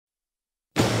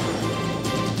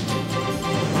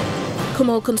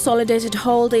Kumul Consolidated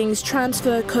Holdings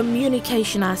transfer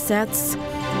communication assets.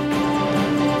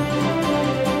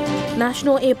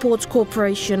 National Airports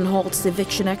Corporation halts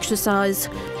eviction exercise.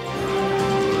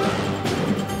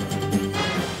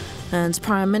 And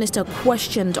Prime Minister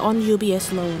questioned on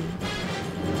UBS loan.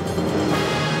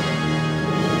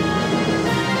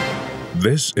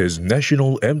 This is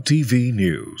National EMTV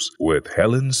News with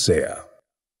Helen Seah.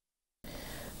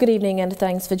 Good evening and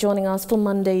thanks for joining us for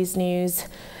Monday's news.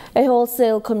 A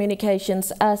wholesale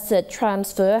communications asset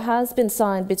transfer has been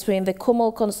signed between the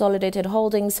Kumul Consolidated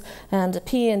Holdings and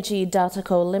PNG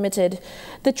Dataco Limited.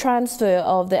 The transfer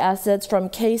of the assets from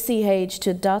KCH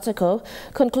to Dataco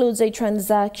concludes a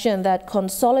transaction that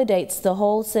consolidates the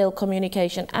wholesale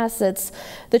communication assets.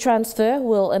 The transfer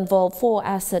will involve 4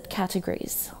 asset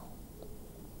categories.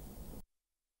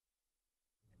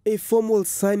 A formal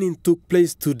signing took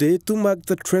place today to mark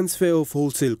the transfer of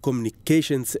wholesale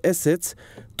communications assets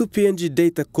to PNG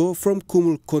Dataco from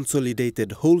Kumul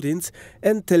Consolidated Holdings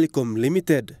and Telecom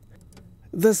Limited.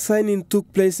 The signing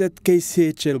took place at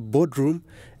KCHL boardroom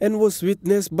and was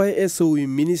witnessed by SOE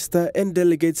Minister and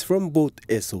delegates from both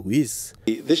SOEs.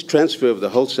 This transfer of the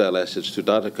wholesale assets to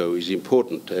Dataco is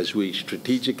important as we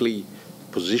strategically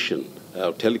position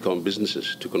our telecom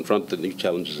businesses to confront the new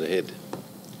challenges ahead.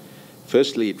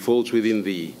 Firstly, it falls within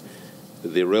the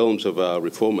realms of our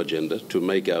reform agenda to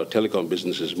make our telecom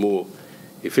businesses more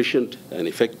efficient and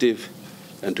effective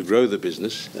and to grow the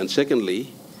business. And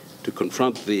secondly, to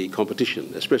confront the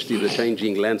competition, especially the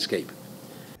changing landscape.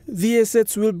 The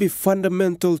assets will be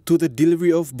fundamental to the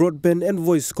delivery of broadband and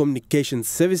voice communication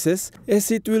services, as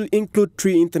it will include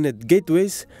 3 internet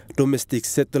gateways, domestic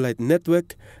satellite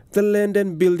network, the land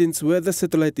and buildings where the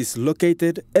satellite is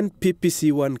located, and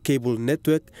PPC-1 cable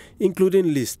network,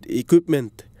 including leased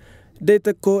equipment.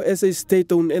 Dataco, as a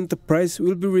state-owned enterprise,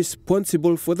 will be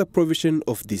responsible for the provision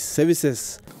of these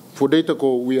services. For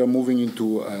Dataco, we are moving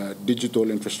into a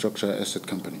digital infrastructure asset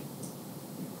company.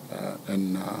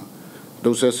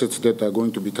 Those assets that are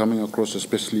going to be coming across,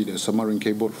 especially the submarine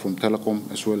cable from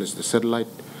Telecom as well as the satellite,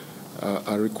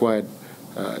 are required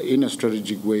in a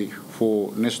strategic way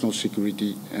for national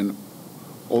security and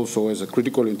also as a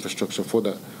critical infrastructure for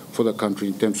the country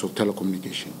in terms of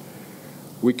telecommunication.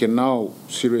 We can now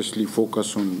seriously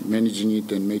focus on managing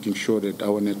it and making sure that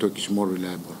our network is more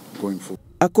reliable going forward.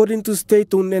 According to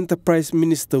State-owned Enterprise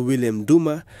Minister William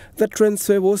Duma, the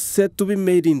transfer was set to be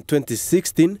made in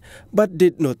 2016 but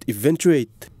did not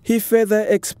eventuate. He further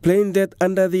explained that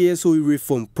under the SOE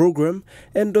reform program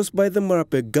endorsed by the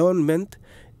Marape government,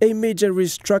 a major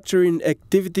restructuring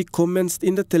activity commenced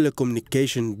in the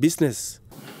telecommunication business.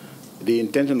 The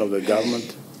intention of the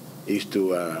government is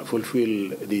to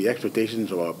fulfill the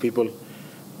expectations of our people.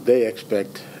 They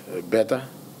expect better,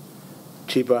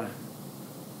 cheaper,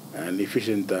 and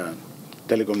efficient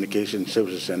telecommunication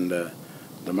services, and the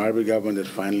Marape government has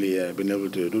finally been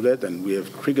able to do that, and we have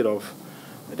triggered off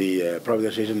the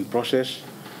privatization process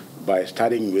by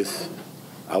starting with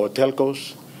our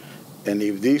telcos, and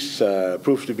if this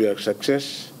proves to be a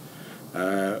success,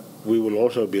 we will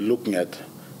also be looking at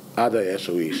other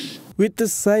SOEs. With the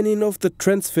signing of the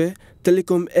transfer,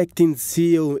 Telecom Acting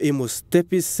CEO Amos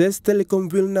Tepis says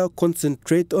Telecom will now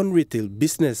concentrate on retail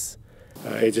business.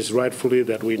 It is rightfully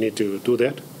that we need to do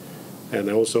that, and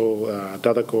also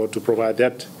Dataco to provide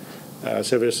that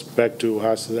service back to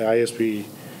us, the ISP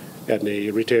and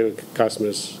the retail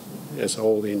customers as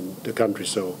all in the country.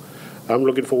 So I'm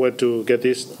looking forward to get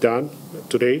this done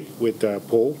today with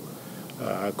Paul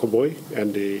Convoy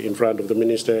and in front of the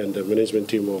minister and the management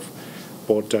team of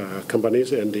both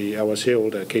companies and our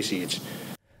shareholder KCH.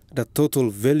 The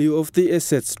total value of the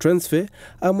assets transfer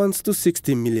amounts to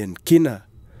 60 million kina.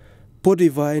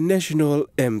 Podivai National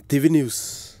EMTV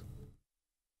News.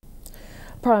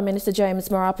 Prime Minister James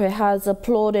Marape has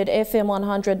applauded FM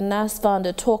 100 NAS Fund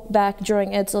talkback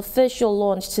during its official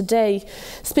launch today.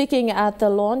 Speaking at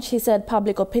the launch, he said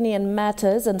public opinion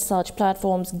matters and such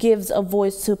platforms gives a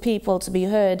voice to people to be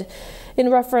heard.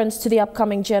 In reference to the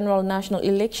upcoming general national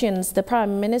elections, the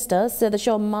Prime Minister said the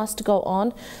show must go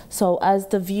on so as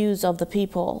the views of the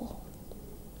people.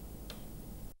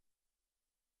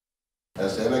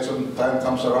 As the election time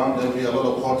comes around, there will be a lot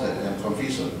of contact and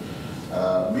confusion.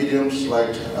 Mediums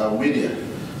like media,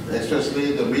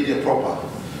 especially the media proper,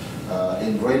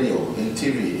 in radio, in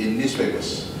TV, in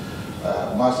newspapers,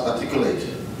 must articulate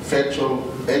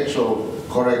factual, actual,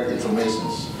 correct information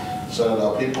so that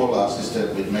our people are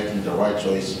assisted with making the right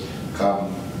choice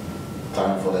come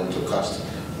time for them to cast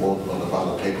vote on the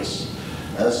ballot papers.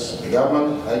 As a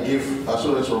government, I give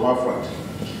assurance from our front.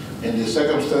 In the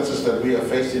circumstances that we are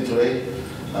facing today,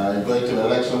 in going to the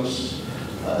elections,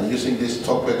 Using this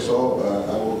talkback show,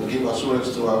 I will give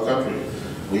assurance to our country.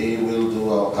 We will do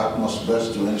our utmost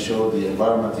best to ensure the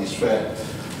environment is fair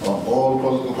on all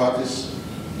political parties,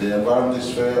 the environment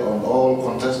is fair on all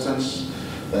contestants,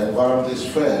 the environment is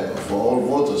fair for all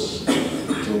voters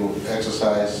to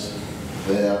exercise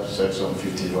their Section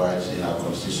 50 rights in our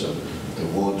Constitution to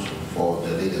vote for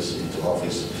the leaders into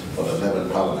office for the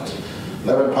 11th Parliament.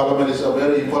 11th Parliament is a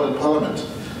very important parliament.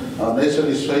 Our nation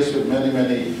is faced with many,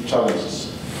 many challenges.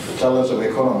 The challenge of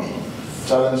economy,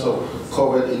 challenge of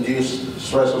COVID-induced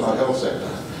stress on our health sector.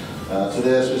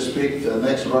 Today, as we speak, the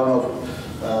next round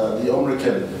of the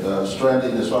Omicron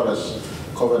stranding as far as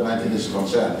COVID-19 is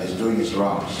concerned is doing its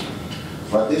rounds.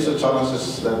 But these are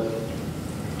challenges that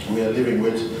we are living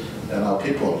with, and our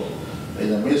people, in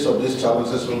the midst of these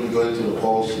challenges, will be going to the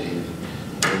polls in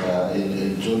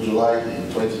June, July,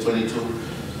 in 2022.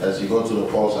 As you go to the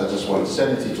polls, I just want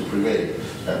sanity to prevail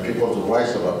and people to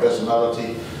rise above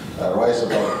personality, rise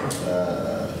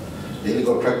above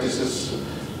illegal practices,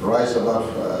 rise above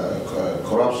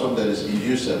corruption that is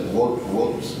induced at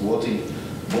voting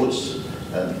booths,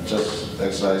 and just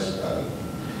exercise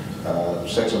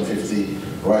Section 50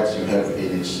 rights you have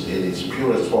in its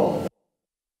purest form.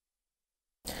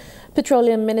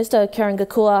 Petroleum Minister Karen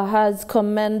Gakua has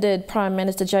commended Prime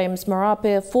Minister James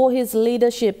Marape for his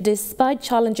leadership despite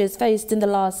challenges faced in the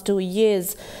last 2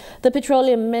 years. The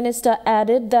Petroleum Minister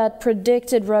added that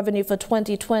predicted revenue for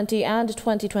 2020 and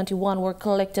 2021 were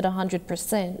collected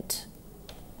 100%.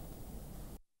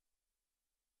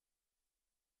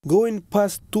 Going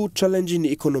past 2 challenging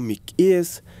economic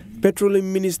years,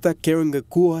 Petroleum Minister Karen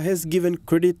Gakua has given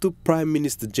credit to Prime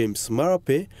Minister James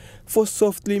Marape for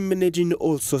softly managing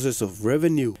all sources of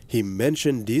revenue. He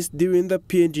mentioned this during the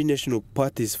PNG National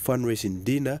Party's fundraising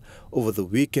dinner over the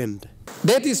weekend.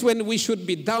 That is when we should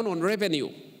be down on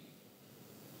revenue.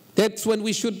 That's when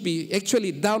we should be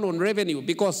actually down on revenue,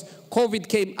 because COVID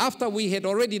came after we had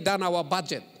already done our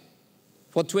budget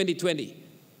for 2020.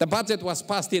 The budget was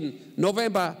passed in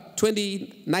November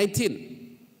 2019.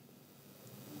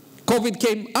 COVID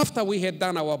came after we had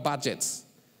done our budgets.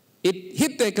 It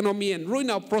hit the economy and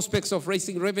ruined our prospects of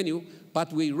raising revenue,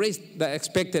 but we raised the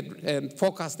expected and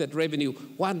forecasted revenue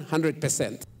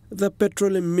 100%. The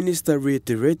Petroleum Minister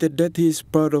reiterated that he is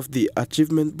proud of the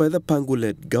achievement by the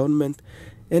Pangu-led government,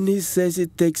 and he says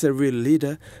it takes a real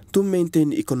leader to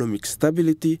maintain economic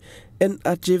stability and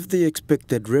achieve the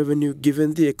expected revenue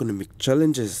given the economic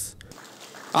challenges.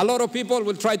 A lot of people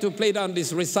will try to play down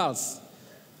these results,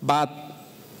 but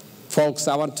folks,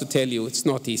 I want to tell you, it's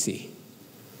not easy.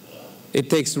 It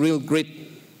takes real grit,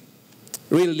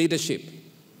 real leadership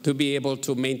to be able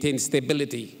to maintain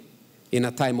stability in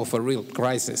a time of a real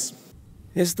crisis.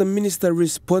 As the minister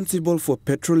responsible for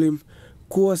petroleum,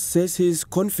 Kua says he is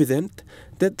confident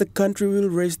that the country will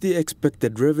raise the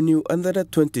expected revenue under the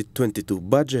 2022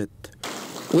 budget.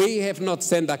 We have not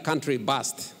sent the country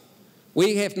bust.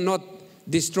 We have not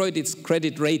destroyed its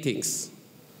credit ratings.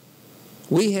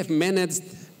 We have managed,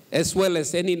 as well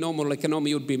as any normal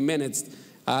economy would be managed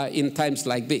in times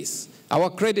like this. Our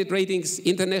credit ratings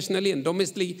internationally and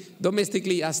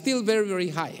domestically are still very, very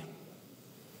high.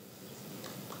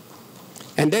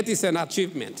 And that is an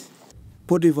achievement.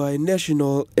 Podivai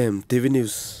National EMTV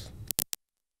News.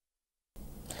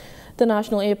 The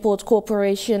National Airport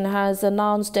Corporation has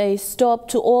announced a stop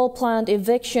to all planned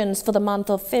evictions for the month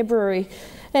of February.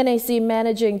 NAC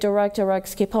Managing Director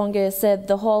Rex Kiponge said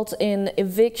the halt in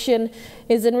eviction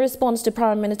is in response to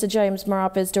Prime Minister James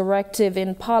Marape's directive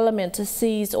in Parliament to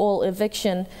cease all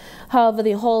eviction. However,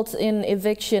 the halt in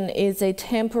eviction is a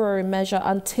temporary measure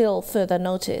until further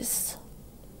notice.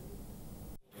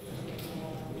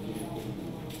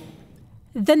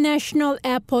 The National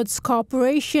Airports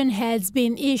Corporation has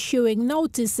been issuing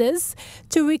notices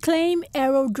to reclaim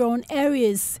aerodrome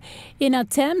areas in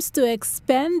attempts to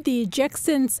expand the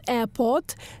Jackson's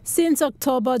Airport since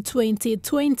October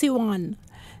 2021.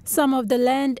 Some of the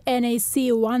land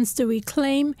NAC wants to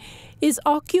reclaim is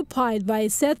occupied by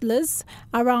settlers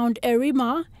around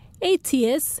Erima,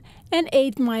 ATS, and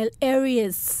 8 Mile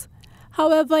areas.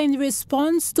 However, in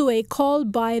response to a call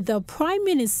by the Prime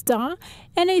Minister,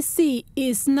 NAC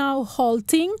is now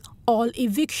halting all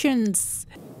evictions.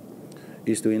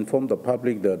 Is to inform the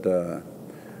public that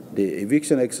the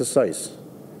eviction exercise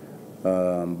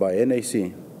by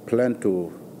NAC planned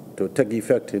to take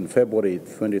effect in February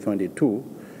 2022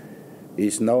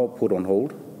 is now put on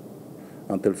hold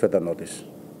until further notice.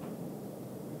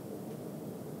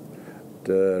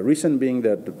 The reason being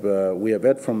that we have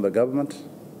heard from the government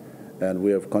and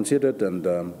we have considered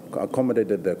and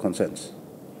accommodated their concerns.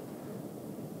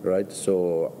 Right,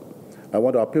 so I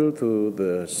want to appeal to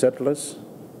the settlers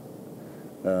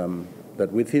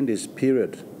that within this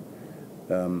period,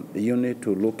 you need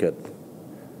to look at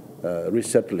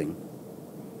resettling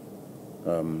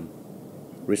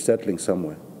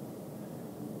somewhere,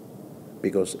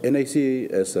 because NAC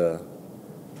as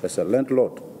a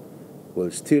landlord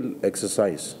will still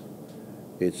exercise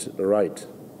its right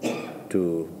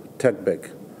to take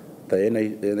back the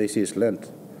NAC's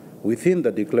land within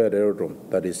the declared aerodrome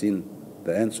that is in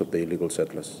the hands of the illegal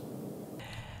settlers.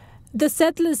 The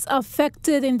settlers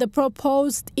affected in the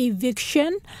proposed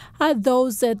eviction are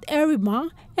those at Erima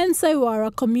and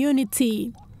Saiwara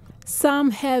community.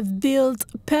 Some have built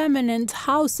permanent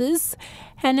houses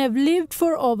and have lived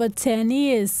for over 10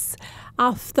 years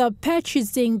after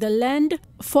purchasing the land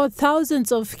for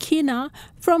thousands of kina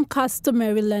from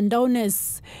customary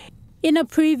landowners. In a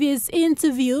previous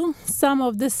interview, some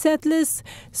of the settlers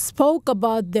spoke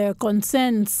about their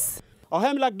concerns. Or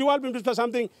him like dual business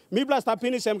something, Mibla stop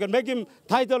finish him, can make him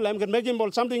title, and can make him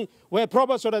all something where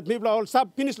proper so that Mibla all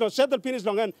stop finish long, settle finish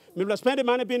long, and Mibla spend the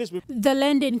money finish. The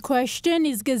land in question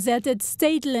is gazetted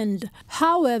state land.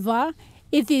 However,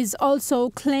 it is also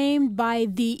claimed by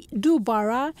the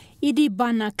Dubara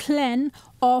Idibana clan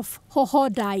of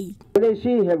Hohodai.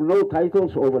 NAC have no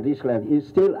titles over this land. It's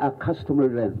still a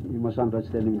customary land. You must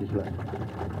understand in this land.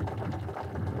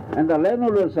 And the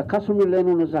landowners, the customary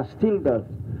landowners are still the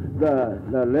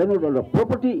landowner, the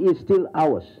property is still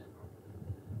ours.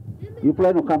 You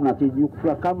plan to come nothing, you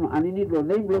come and you need your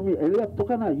name,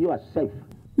 you are safe.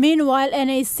 Meanwhile,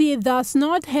 NAC does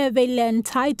not have a land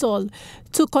title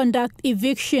to conduct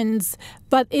evictions,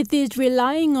 but it is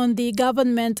relying on the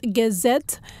Government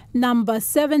Gazette number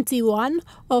 71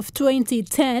 of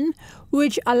 2010,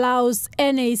 which allows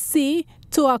NAC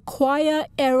to acquire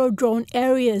aerodrome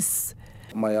areas.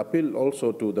 My appeal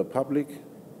also to the public,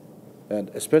 and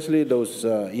especially those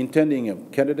intending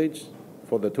candidates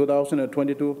for the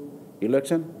 2022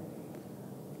 election,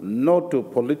 not to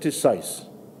politicize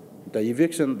the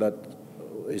eviction that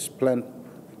is planned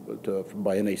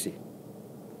by NAC,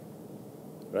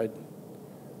 right?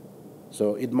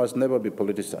 So it must never be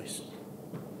politicized.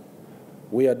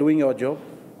 We are doing our job,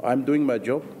 I'm doing my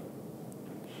job,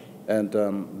 and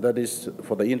that is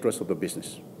for the interest of the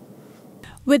business.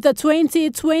 With the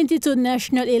 2022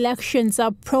 national elections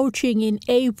approaching in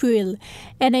April,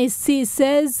 NAC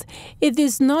says it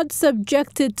is not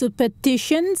subjected to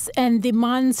petitions and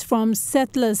demands from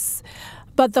settlers.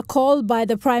 But the call by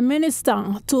the Prime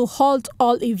Minister to halt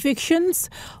all evictions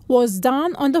was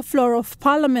done on the floor of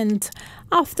Parliament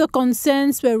after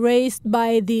concerns were raised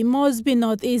by the Mosby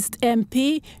North East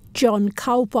MP John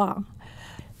Cowper.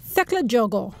 Thekla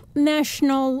Jogo,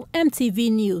 National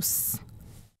EMTV News.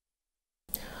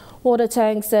 Water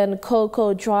tanks and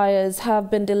cocoa dryers have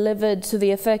been delivered to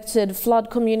the affected flood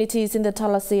communities in the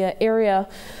Talasia area.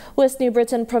 West New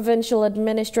Britain Provincial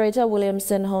Administrator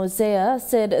Williamson Hosea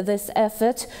said this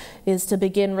effort is to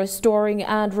begin restoring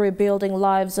and rebuilding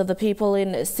lives of the people in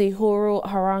Sihuru,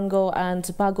 Harango and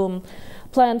Bagum.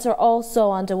 Plans are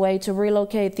also underway to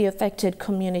relocate the affected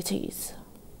communities.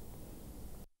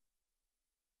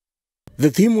 The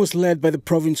team was led by the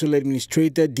Provincial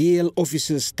Administrator, DL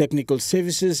Officers Technical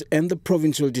Services and the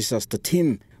Provincial Disaster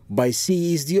Team. By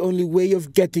sea is the only way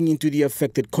of getting into the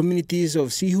affected communities of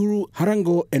Sihuru,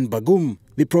 Harango and Bagum.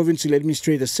 The Provincial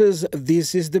Administrator says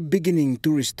this is the beginning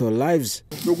to restore lives.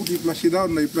 That's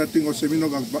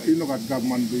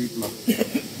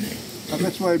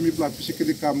why me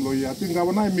physically come lawyer. I think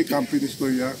when I make this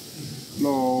lawyer,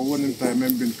 no one time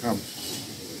I'm been come.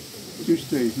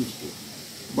 Tuesday.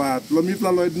 But lo mi pla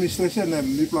lo administration and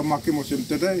mi pla makimosim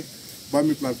today, but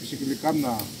mi pla physically come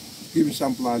na give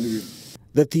some pla live.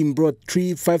 The team brought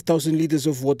 3 5,000 liters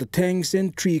of water tanks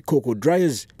and 3 cocoa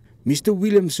dryers. Mr.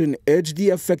 Williamson urged the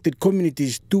affected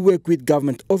communities to work with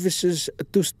government officers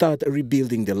to start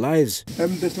rebuilding their lives.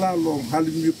 This la long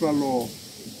halim mi pla lo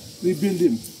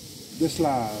rebuilding. This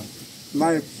la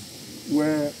life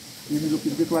where you look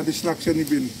at the destruction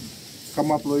even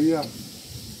come up lawyer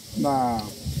na.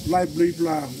 Life breed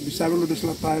la bisabelo this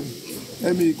la time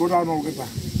emi go down all geta.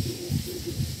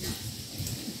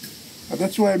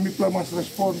 That's why mi must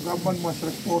respond, government must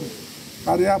respond.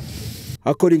 Hurry up.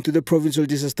 According to the Provincial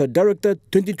Disaster Director,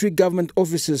 23 government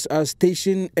officers are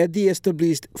stationed at the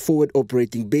established forward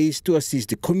operating base to assist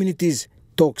the communities.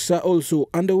 Talks are also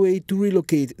underway to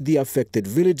relocate the affected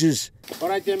villages. All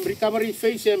right, recovery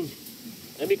phase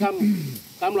emi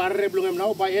come la reblungem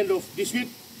now by end of this week.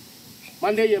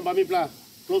 Monday bamipla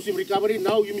closing recovery.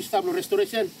 Now you must have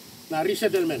restoration, now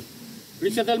resettlement.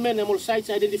 Resettlement, all sites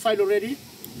identified already.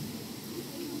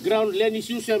 Ground land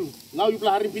issues, now you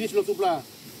plan to finish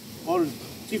all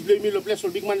chief blame me place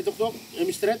or big money to talk,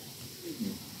 straight.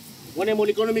 when I'm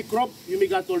economic crop, you may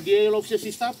got all DL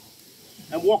officers staff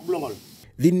and walk blongal.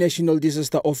 The National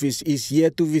Disaster Office is here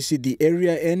to visit the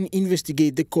area and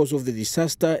investigate the cause of the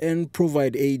disaster and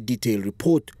provide a detailed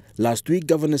report. Last week,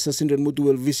 Governor Sasindran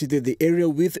Mutual visited the area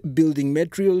with building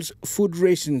materials, food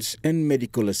rations and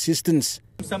medical assistance.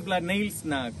 Sampla nails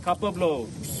na couple lo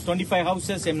 25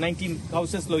 houses and 19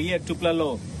 houses lo here tupla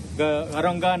lo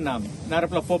haranga na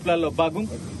narapla popla lo bagong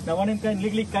na one kind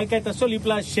legally kai ta sol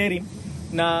ipla sharing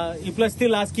na ipla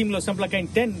still ask him lo sampla kind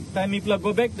 10 time ipla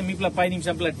go back the ipla painim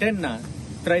sampla 10 na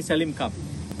try salim cup.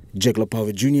 Jackla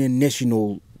Power Jr.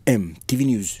 National EMTV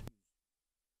News.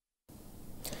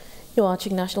 You're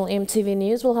watching National EMTV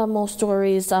News. We'll have more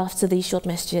stories after these short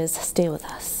messages. Stay with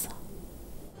us.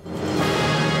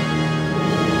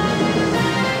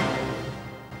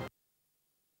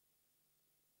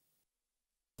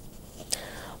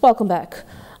 Welcome back.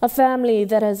 A family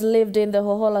that has lived in the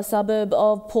Hohola suburb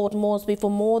of Port Moresby for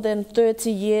more than 30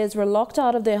 years were locked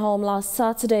out of their home last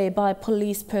Saturday by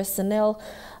police personnel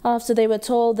after they were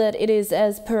told that it is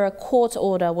as per a court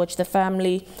order which the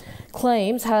family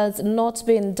claims has not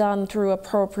been done through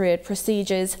appropriate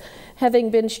procedures. Having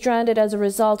been stranded as a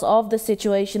result of the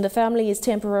situation, the family is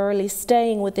temporarily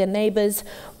staying with their neighbours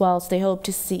whilst they hope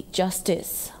to seek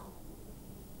justice.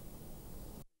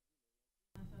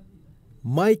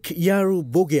 Mike Yaru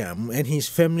Bogiam and his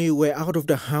family were out of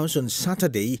the house on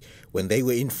Saturday when they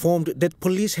were informed that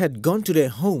police had gone to their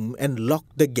home and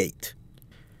locked the gate.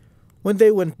 When they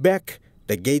went back,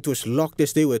 the gate was locked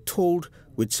as they were told,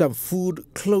 with some food,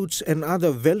 clothes and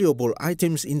other valuable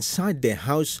items inside their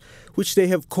house, which they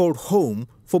have called home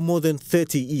for more than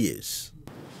 30 years.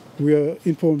 We are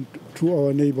informed through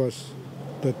our neighbors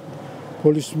that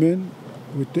policemen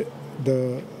with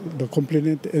the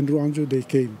complainant Andrew Anjo, they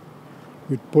came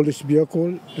with police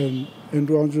vehicle and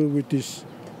Andrew Anjo with his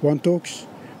one-talks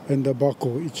and the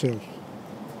backhoe itself.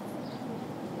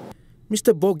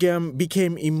 Mr. Bogiam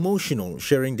became emotional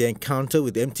sharing the encounter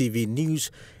with MTV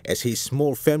News as his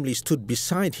small family stood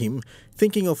beside him,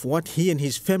 thinking of what he and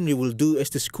his family will do as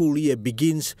the school year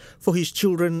begins for his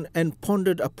children and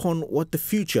pondered upon what the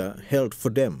future held for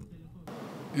them.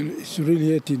 And it's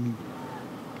really hurting.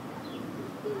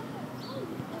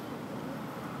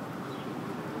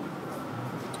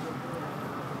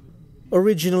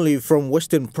 Originally from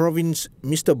Western Province,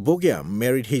 Mr. Bogiam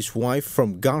married his wife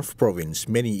from Gulf Province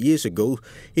many years ago,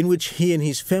 in which he and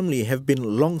his family have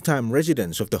been long-time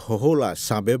residents of the Hohola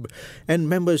suburb and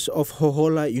members of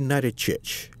Hohola United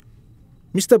Church.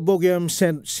 Mr. Bogiam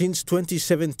said since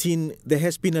 2017 there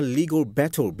has been a legal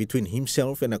battle between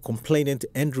himself and a complainant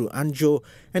Andrew Anjo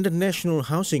and the National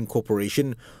Housing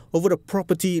Corporation over the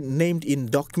property named in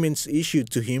documents issued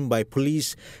to him by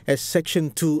police as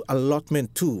Section 2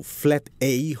 Allotment 2 Flat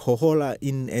A Hohola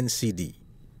in NCD.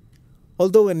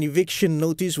 Although an eviction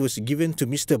notice was given to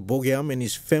Mr. Bogiam and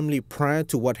his family prior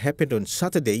to what happened on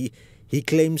Saturday, he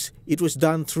claims it was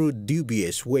done through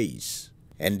dubious ways.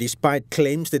 And despite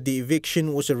claims that the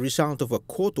eviction was a result of a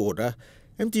court order,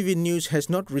 MTV News has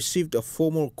not received a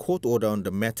formal court order on the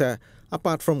matter,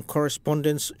 apart from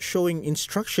correspondence showing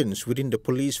instructions within the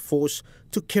police force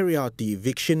to carry out the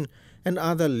eviction and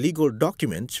other legal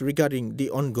documents regarding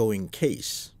the ongoing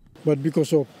case. But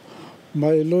because of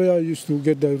my lawyer used to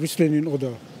get the restraining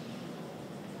order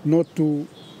not to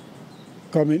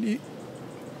come and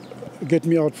get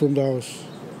me out from the house.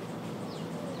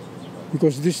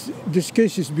 Because this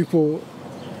case is before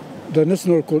the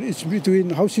National Court. It's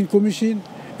between Housing Commission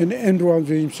and Andrew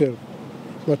Anjo himself.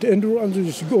 But Andrew Anjo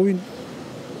is going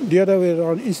the other way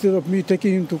around. Instead of me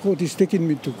taking him to court, he's taking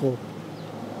me to court,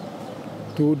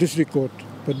 to district court.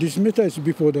 But this matter is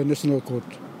before the National Court.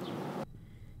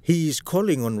 He is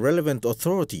calling on relevant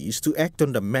authorities to act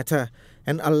on the matter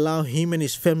and allow him and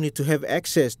his family to have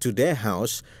access to their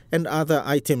house and other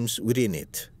items within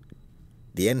it.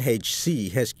 The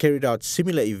NHC has carried out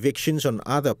similar evictions on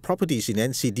other properties in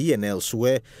NCD and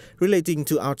elsewhere relating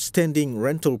to outstanding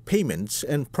rental payments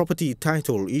and property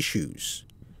title issues.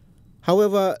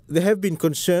 However, there have been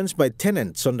concerns by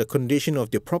tenants on the condition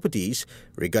of their properties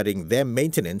regarding their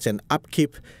maintenance and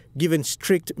upkeep given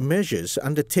strict measures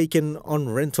undertaken on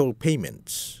rental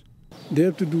payments. They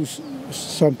have to do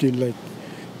something like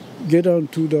get down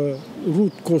to the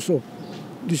root cause of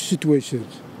these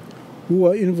situations, who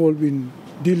are involved in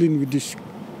dealing with this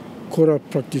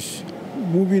corrupt practice,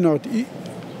 moving out,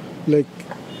 like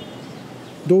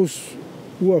those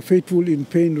who are faithful in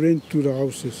paying rent to the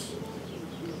houses,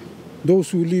 those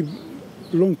who live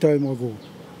long time ago.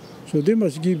 So they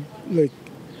must give like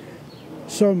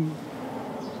some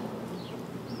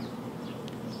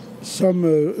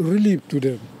relief to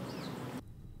them.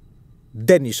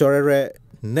 Dennis Orere,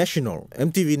 National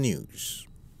EMTV News.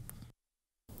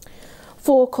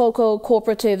 4 cocoa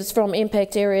cooperatives from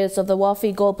impact areas of the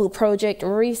Wafi-Golpu project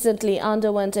recently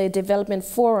underwent a development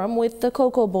forum with the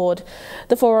Cocoa Board.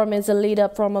 The forum is a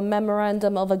lead-up from a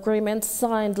memorandum of agreement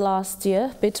signed last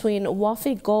year between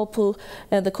Wafi-Golpu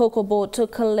and the Cocoa Board to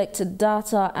collect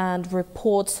data and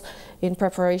reports in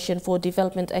preparation for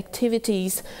development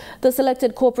activities. The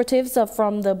selected cooperatives are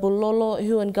from the Bulolo,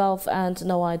 Huon Gulf and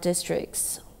Nawai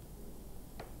districts.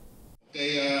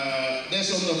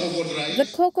 The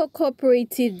Cocoa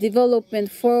Cooperative Development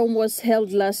Forum was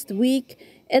held last week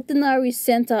at the Nari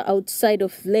Center outside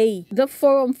of Leh. The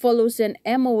forum follows an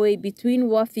MOA between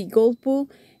Wafi-Golpu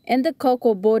and the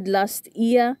Cocoa Board last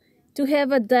year to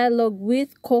have a dialogue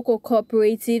with cocoa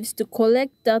cooperatives to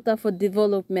collect data for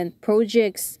development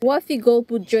projects.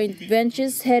 Wafi-Golpu Joint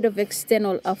Ventures Head of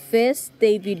External Affairs,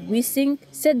 David Wissing,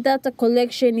 said data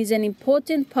collection is an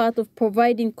important part of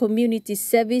providing community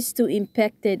service to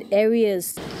impacted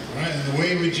areas. Right, and the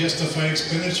way we justify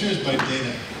expenditure is by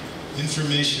data,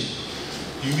 information.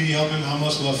 You may help him how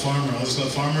much love farmer, how much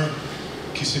love farmer,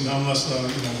 kiss him how much cacao.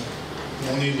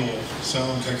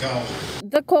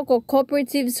 The cocoa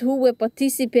cooperatives who were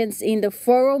participants in the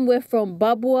forum were from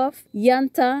Babuaf,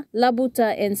 Yanta,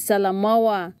 Labuta and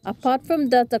Salamawa. Apart from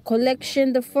data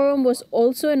collection, the forum was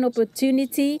also an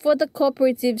opportunity for the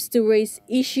cooperatives to raise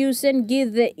issues and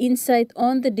give their insight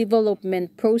on the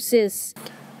development process.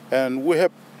 And we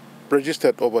have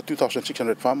registered over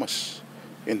 2,600 farmers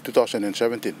in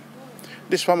 2017.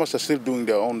 These farmers are still doing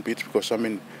their own bits because,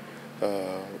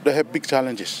 they have big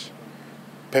challenges.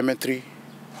 Payment tree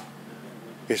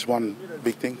is one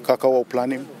big thing. Cacao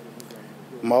planning,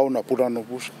 mau na purano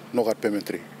bus no got payment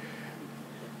tree.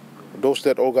 Those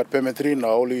that all got payment tree na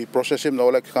only process him na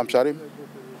all like kamsarim.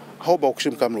 How about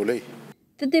him kamlulay?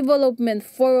 The development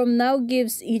forum now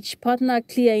gives each partner a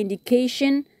clear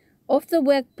indication of the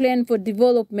work plan for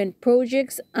development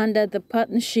projects under the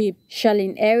partnership.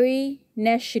 Charlene Airy,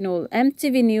 National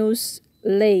EMTV News,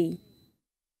 Leh.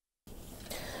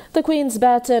 The Queen's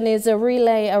Baton is a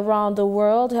relay around the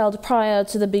world held prior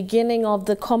to the beginning of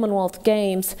the Commonwealth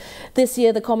Games. This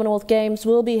year, the Commonwealth Games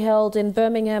will be held in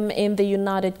Birmingham in the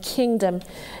United Kingdom.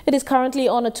 It is currently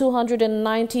on a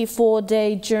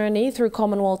 294-day journey through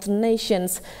Commonwealth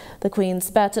nations. The Queen's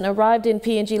Baton arrived in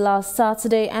PNG last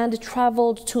Saturday and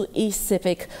travelled to East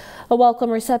Sepik. A welcome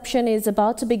reception is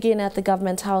about to begin at the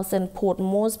Government House in Port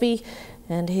Moresby,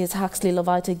 and here's Huxley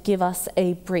Lovai to give us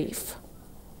a brief.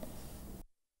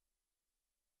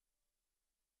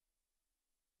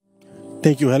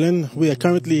 Thank you, Helen. We are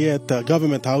currently here at the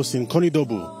Government House in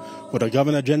Konidobu for the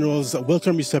Governor General's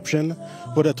welcome reception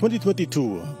for the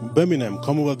 2022 Birmingham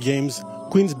Commonwealth Games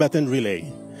Queen's Baton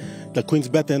Relay. The Queen's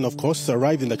Baton, of course,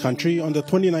 arrived in the country on the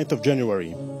 29th of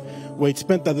January, where it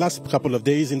spent the last couple of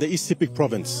days in the East Sepik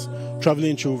province,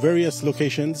 traveling to various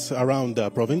locations around the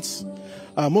province,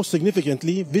 most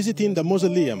significantly visiting the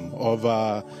mausoleum of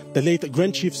the late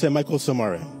Grand Chief Sir Michael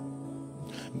Somare.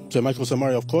 Sir Michael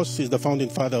Somare, of course, is the founding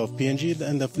father of PNG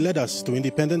and led us to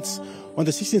independence on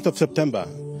the 16th of September,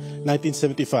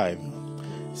 1975.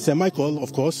 Sir Michael,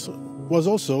 of course, was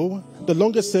also the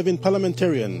longest-serving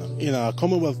parliamentarian in our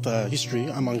Commonwealth history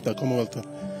among the Commonwealth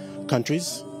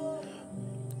countries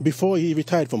before he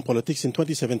retired from politics in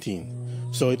 2017.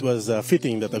 So it was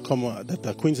fitting that the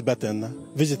Queen's Baton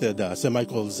visited Sir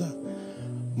Michael's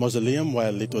mausoleum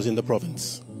while it was in the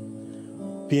province.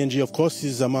 PNG, of course,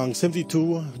 is among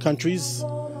 72 countries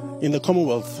in the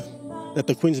Commonwealth that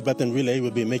the Queen's Baton Relay will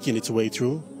be making its way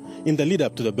through in the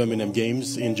lead-up to the Birmingham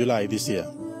Games in July this year.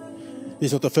 This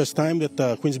is not the first time that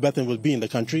the Queen's Baton will be in the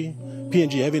country,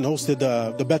 PNG having hosted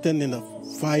the Baton in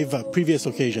 5 previous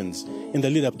occasions in the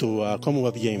lead-up to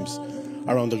Commonwealth Games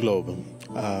around the globe.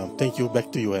 Thank you. Back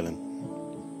to you, Helen.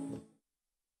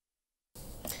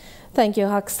 Thank you,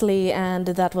 Huxley, and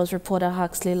that was reporter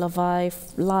Huxley Lovai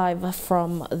live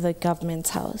from the Government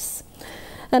House.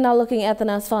 And now looking at the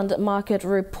NAS Fund market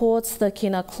reports, the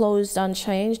Kina closed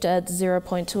unchanged at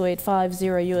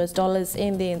 $0.2850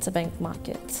 in the interbank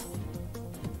market.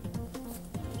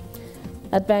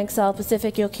 At Bank South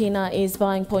Pacific, your Kina is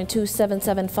buying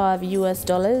 $0.2775 US,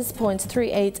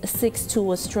 $0.3862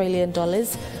 Australian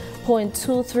dollars,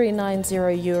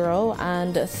 0.2390 euro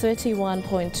and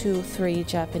 31.23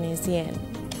 Japanese yen.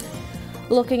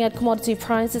 Looking at commodity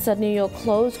prices at New York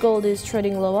close, gold is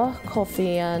trading lower,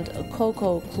 coffee and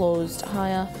cocoa closed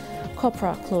higher,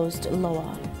 copra closed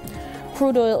lower.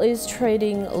 Crude oil is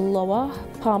trading lower,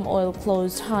 palm oil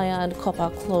closed higher and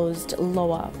copper closed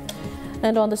lower.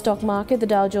 And on the stock market, the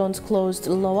Dow Jones closed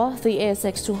lower, the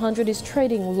ASX 200 is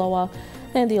trading lower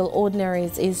and the All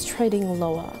Ordinaries is trading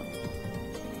lower.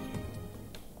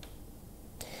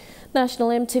 National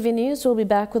EMTV News will be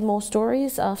back with more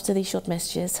stories after these short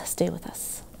messages. Stay with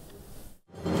us.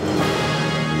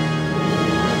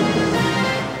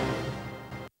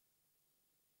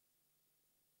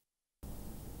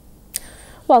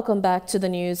 Welcome back to the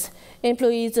news.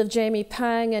 Employees of Jamie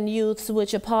Pang and youths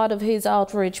which are part of his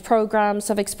outreach programs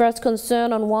have expressed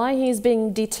concern on why he is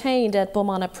being detained at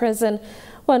Bomana prison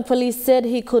when police said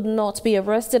he could not be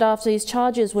arrested after his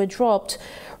charges were dropped.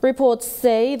 Reports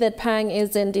say that Pang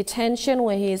is in detention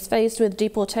where he is faced with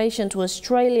deportation to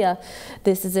Australia.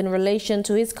 This is in relation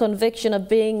to his conviction of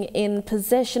being in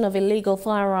possession of illegal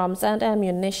firearms and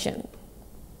ammunition.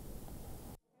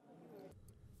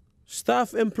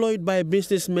 Staff employed by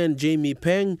businessman Jamie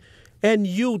Pang and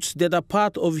youths that are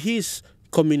part of his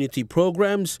community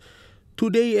programs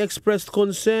today expressed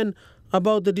concern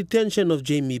about the detention of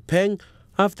Jamie Pang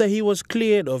after he was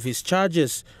cleared of his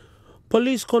charges.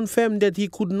 Police confirmed that he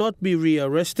could not be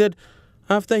rearrested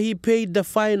after he paid the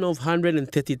fine of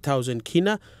 130,000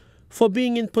 kina for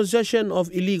being in possession of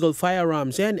illegal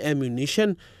firearms and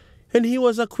ammunition, and he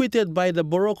was acquitted by the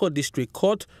Boroko District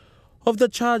Court of the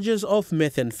charges of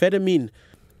methamphetamine.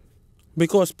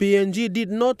 Because PNG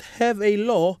did not have a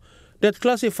law that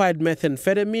classified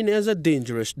methamphetamine as a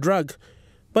dangerous drug.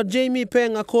 But Jamie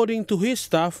Pang, according to his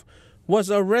staff,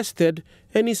 was arrested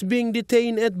and is being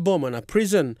detained at Bomana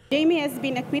prison. Jamie has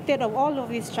been acquitted of all of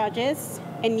his charges,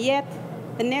 and yet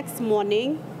the next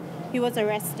morning he was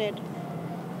arrested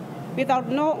without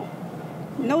no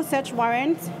search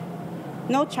warrant,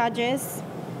 no charges,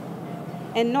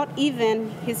 and not even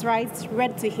his rights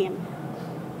read to him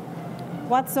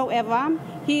whatsoever.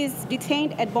 He is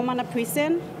detained at Bomana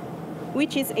prison,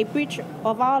 which is a breach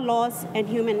of our laws and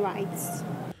human rights.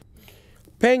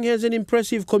 Pang has an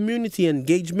impressive community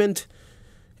engagement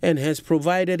and has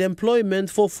provided employment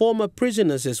for former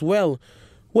prisoners as well,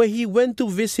 where he went to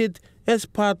visit as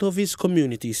part of his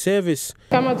community service.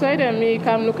 Come outside and me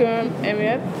come look at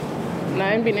him.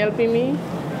 Now been helping me.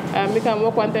 Me come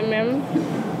work one time.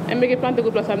 And make a plan to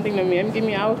go to something to me. And give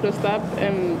me out to stop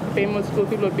and famous school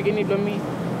people beginning to me.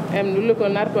 And look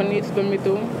on our needs to me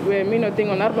too. Where me nothing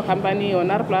on our company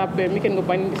on our club where me can go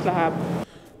find this lab.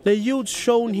 The youths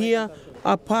shown here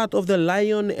are part of the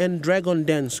Lion and Dragon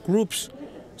Dance groups,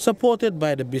 supported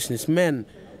by the businessmen.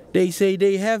 They say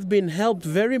they have been helped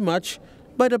very much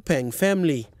by the Pang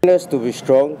family. Us to be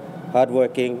strong,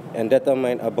 hardworking, and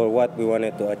determined about what we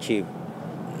wanted to achieve.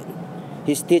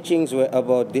 His teachings were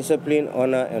about discipline,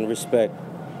 honor, and respect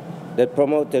that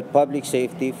promoted public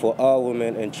safety for our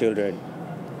women and children.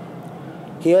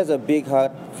 He has a big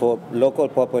heart for local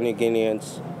Papua New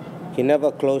Guineans. He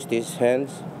never closed his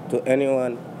hands to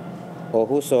anyone or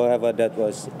whosoever that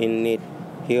was in need.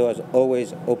 He was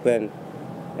always open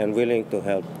and willing to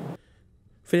help.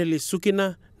 Fidelis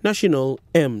Sukina, National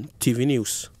EMTV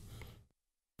News.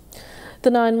 The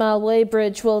 9-mile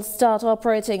weighbridge will start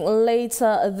operating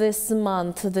later this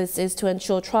month. This is to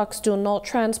ensure trucks do not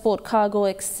transport cargo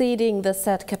exceeding the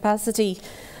set capacity.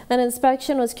 An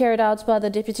inspection was carried out by the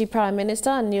Deputy Prime Minister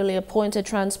and newly appointed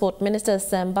Transport Minister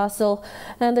Sam Basil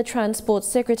and the Transport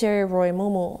Secretary Roy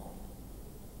Mumu.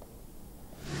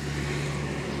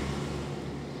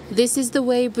 This is the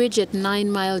weighbridge at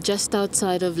 9 Mile just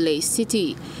outside of Lae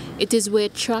City. It is where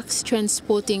trucks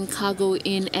transporting cargo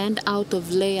in and out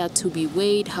of Lae are to be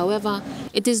weighed. However,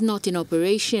 it is not in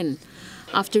operation.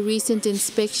 After recent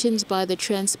inspections by the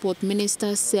Transport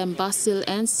Minister Sam Basil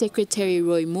and Secretary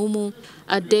Roy Mumu,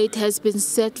 a date has been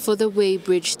set for the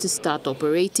weighbridge to start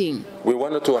operating. We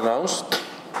wanted to announce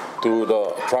to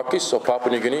the truckies of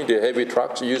Papua New Guinea, the heavy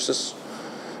trucks users,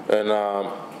 and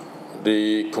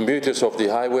the commuters of the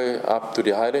highway up to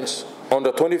the highlands. On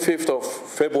the 25th of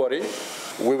February,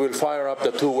 we will fire up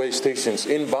the two-way stations,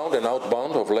 inbound and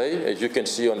outbound of Lae, as you can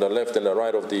see on the left and the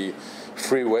right of the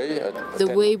freeway. The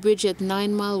weighbridge at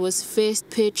 9 Mile was first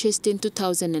purchased in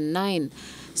 2009.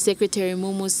 Secretary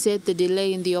Mumu said the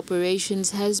delay in the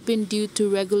operations has been due to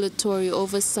regulatory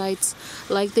oversights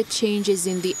like the changes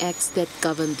in the acts that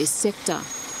govern this sector.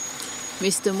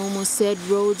 Mr. Mumu said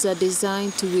roads are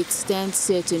designed to withstand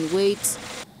certain weights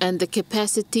and the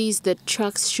capacities that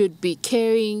trucks should be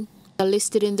carrying are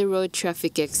listed in the Road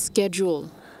Traffic Act schedule.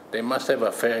 They must have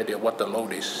a fair idea what the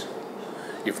load is.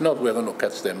 If not, we're going to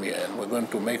catch them here, and we're going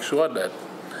to make sure that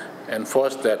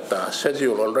enforce that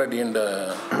schedule already in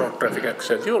the Road Traffic Act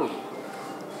schedule.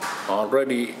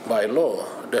 Already by law,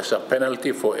 there's a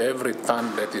penalty for every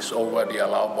ton that is over the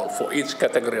allowable for each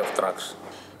category of trucks.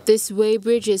 This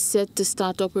weighbridge is set to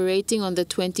start operating on the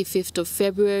 25th of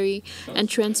February, and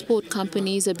transport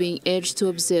companies are being urged to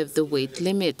observe the weight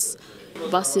limits.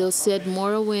 Basil said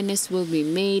more awareness will be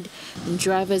made, and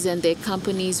drivers and their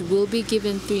companies will be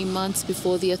given 3 months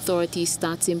before the authority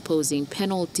starts imposing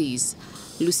penalties.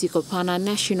 Lucy Kopana,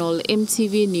 National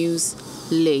EMTV News,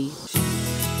 Leh.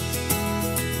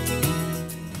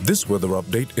 This weather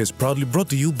update is proudly brought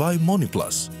to you by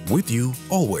MoneyPlus, with you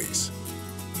always.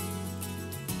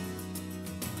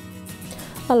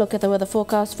 A look at the weather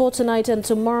forecast for tonight and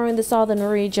tomorrow in the southern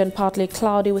region. Partly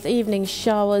cloudy with evening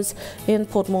showers in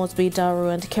Port Moresby, Daru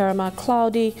and Kerama.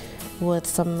 Cloudy with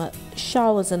some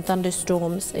showers and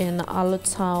thunderstorms in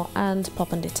Alutau and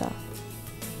Popondita.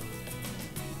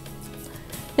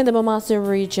 In the Momasa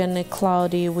region,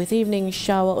 cloudy with evening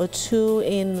shower or two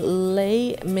in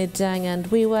Leh, Midang and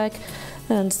Wewak,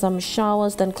 and some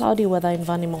showers, then cloudy weather in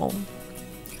Vanimo.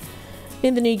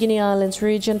 In the New Guinea Islands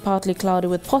region, partly cloudy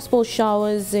with possible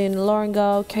showers in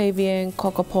Lorengau, Kavieng,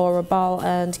 Kokopo, Rabaul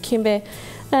and Kimbe,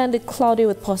 and cloudy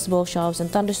with possible showers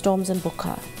and thunderstorms in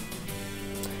Buka.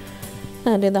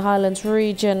 And in the Highlands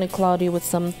region, cloudy with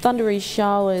some thundery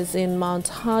showers in Mount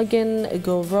Hagen,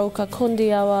 Goroka,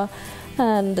 Kundiawa,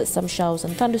 and some showers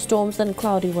and thunderstorms, then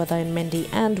cloudy weather in Mendi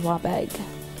and Wabag.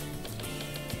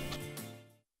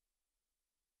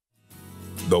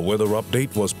 The weather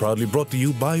update was proudly brought to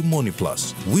you by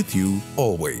MoneyPlus, with you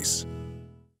always.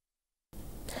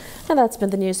 And that's been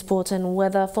the news, sport and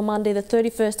weather for Monday, the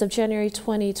 31st of January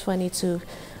 2022.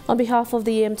 On behalf of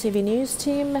the EMTV News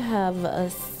team, have a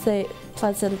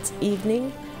pleasant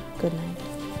evening. Good night.